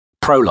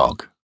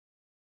Prologue.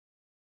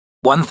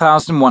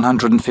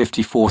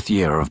 1154th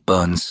year of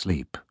Bern's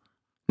sleep.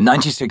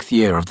 96th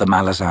year of the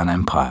Malazan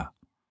Empire.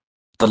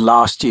 The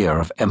last year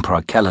of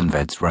Emperor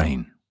Kellanved's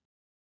reign.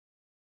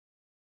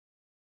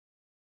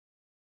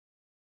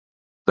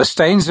 The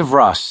stains of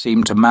rust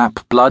seemed to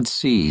map blood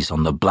seas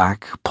on the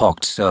black,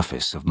 pocked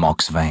surface of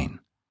Mock's vein.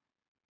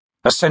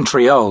 A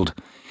century old,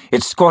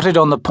 it squatted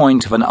on the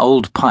point of an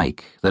old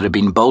pike that had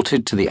been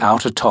bolted to the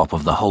outer top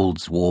of the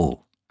hold's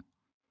wall.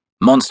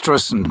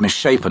 Monstrous and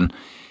misshapen,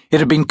 it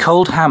had been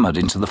cold-hammered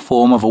into the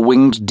form of a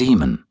winged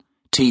demon,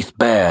 teeth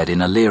bared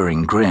in a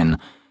leering grin,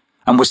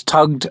 and was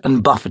tugged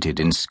and buffeted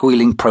in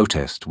squealing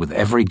protest with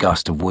every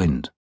gust of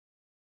wind.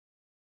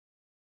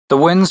 The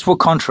winds were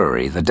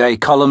contrary the day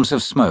columns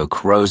of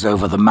smoke rose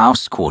over the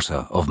mouse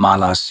quarter of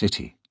Malaz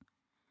city.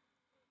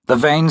 The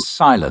vein's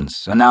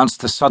silence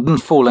announced the sudden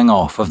falling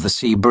off of the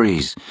sea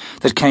breeze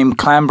that came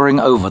clambering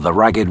over the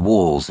ragged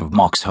walls of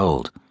Mock's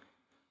hold.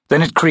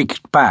 Then it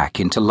creaked back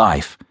into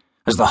life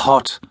as the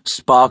hot,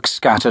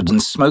 spark-scattered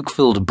and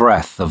smoke-filled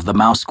breath of the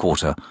mouse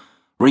quarter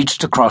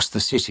reached across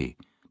the city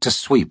to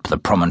sweep the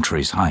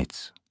promontory's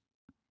heights.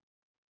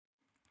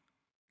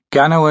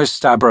 Ganawaz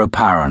Stabro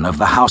Paran of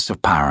the House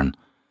of Paran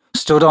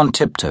stood on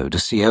tiptoe to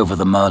see over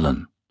the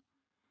Merlin.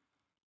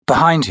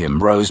 Behind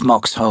him rose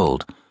Mock's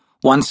hold,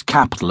 once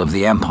capital of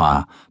the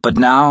empire, but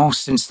now,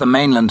 since the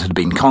mainland had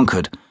been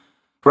conquered,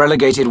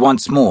 relegated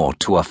once more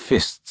to a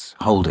fist's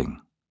holding.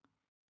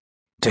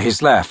 To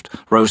his left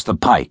rose the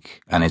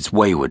pike and its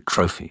wayward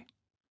trophy.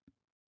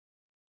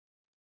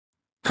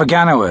 For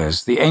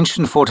Ganawaz, the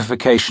ancient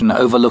fortification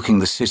overlooking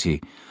the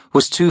city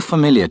was too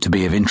familiar to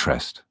be of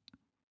interest.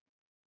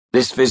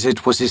 This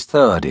visit was his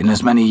third in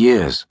as many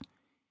years.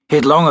 He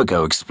had long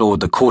ago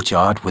explored the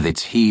courtyard with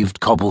its heaved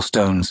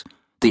cobblestones,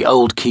 the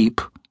old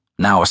keep,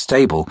 now a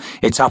stable,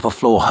 its upper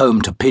floor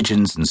home to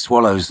pigeons and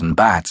swallows and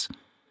bats,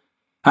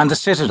 and the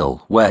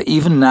citadel where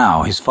even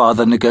now his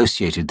father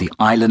negotiated the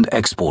island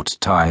export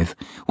tithe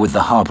with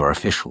the harbour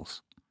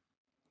officials.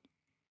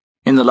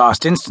 In the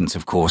last instance,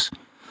 of course,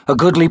 a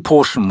goodly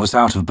portion was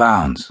out of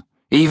bounds,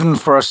 even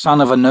for a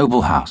son of a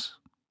noble house.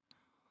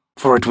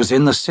 For it was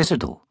in the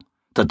citadel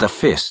that the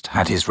fist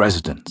had his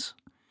residence,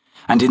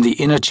 and in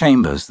the inner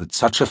chambers that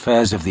such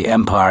affairs of the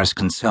empire as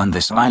concerned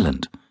this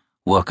island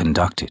were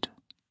conducted.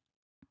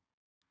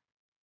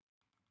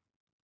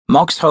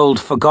 Mock's hold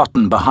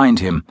forgotten behind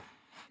him,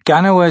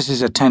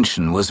 Ganawaz's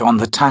attention was on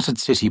the tattered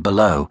city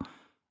below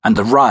and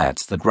the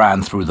riots that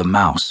ran through the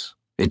Mouse,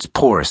 its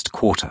poorest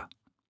quarter.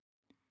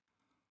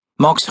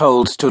 Mock's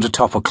hold stood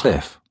atop a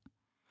cliff.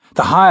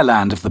 The higher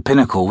land of the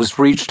pinnacle was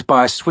reached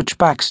by a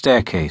switchback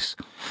staircase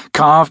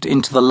carved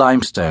into the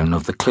limestone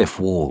of the cliff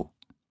wall.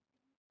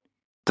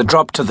 The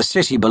drop to the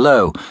city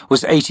below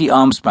was 80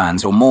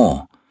 armspans or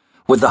more,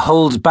 with the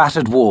hold's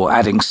battered wall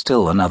adding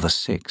still another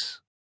 6.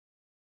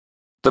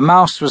 The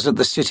Mouse was at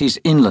the city's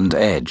inland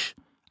edge,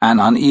 an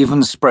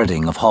uneven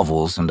spreading of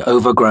hovels and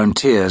overgrown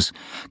tiers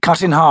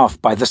cut in half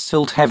by the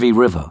silt-heavy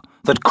river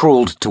that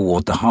crawled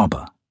toward the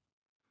harbour.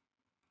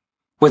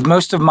 With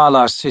most of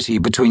Malaz city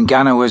between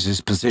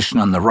Ganawaz's position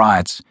and the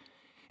riots,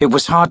 it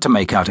was hard to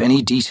make out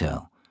any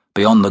detail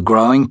beyond the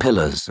growing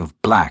pillars of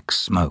black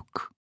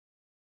smoke.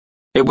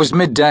 It was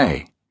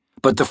midday,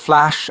 but the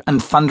flash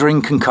and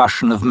thundering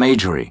concussion of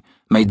Majory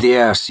made the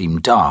air seem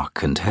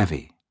dark and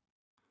heavy.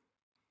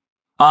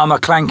 Armour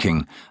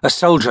clanking, a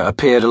soldier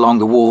appeared along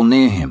the wall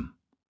near him.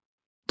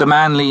 The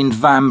man leaned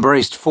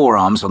van-braced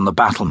forearms on the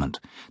battlement,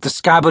 the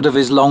scabbard of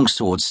his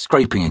longsword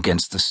scraping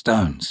against the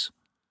stones.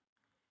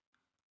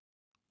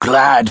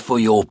 "Glad for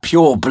your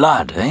pure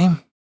blood, eh?"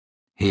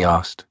 he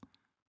asked,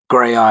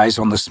 grey eyes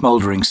on the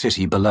smouldering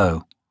city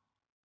below.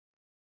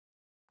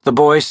 The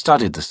boy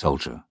studied the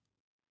soldier.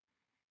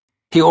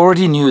 He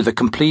already knew the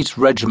complete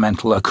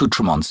regimental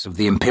accoutrements of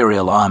the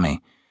Imperial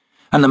Army,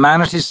 and the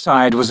man at his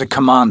side was a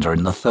commander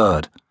in the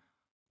 3rd,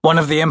 one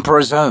of the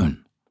Emperor's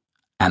own,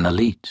 an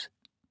elite.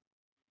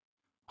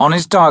 On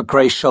his dark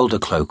grey shoulder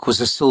cloak was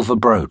a silver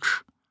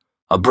brooch,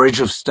 a bridge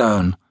of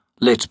stone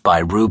lit by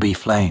ruby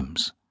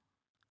flames.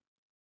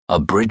 A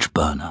bridge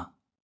burner.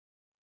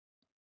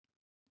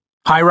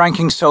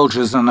 High-ranking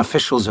soldiers and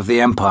officials of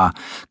the Empire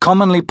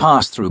commonly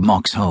passed through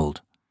Mock's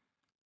hold.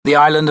 The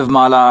island of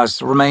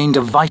Malaz remained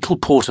a vital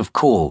port of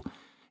call,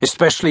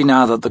 especially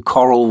now that the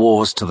Coral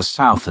Wars to the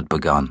south had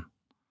begun.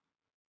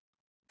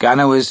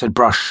 Ganawaz had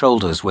brushed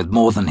shoulders with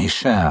more than his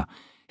share,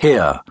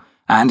 here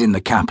and in the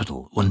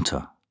capital,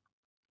 Unter.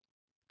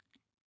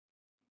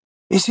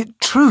 "Is it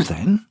true,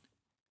 then?"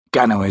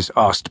 Ganawaz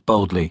asked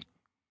boldly.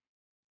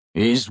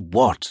 "Is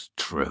what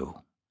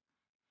true?"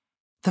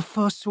 "The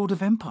first sword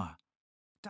of empire,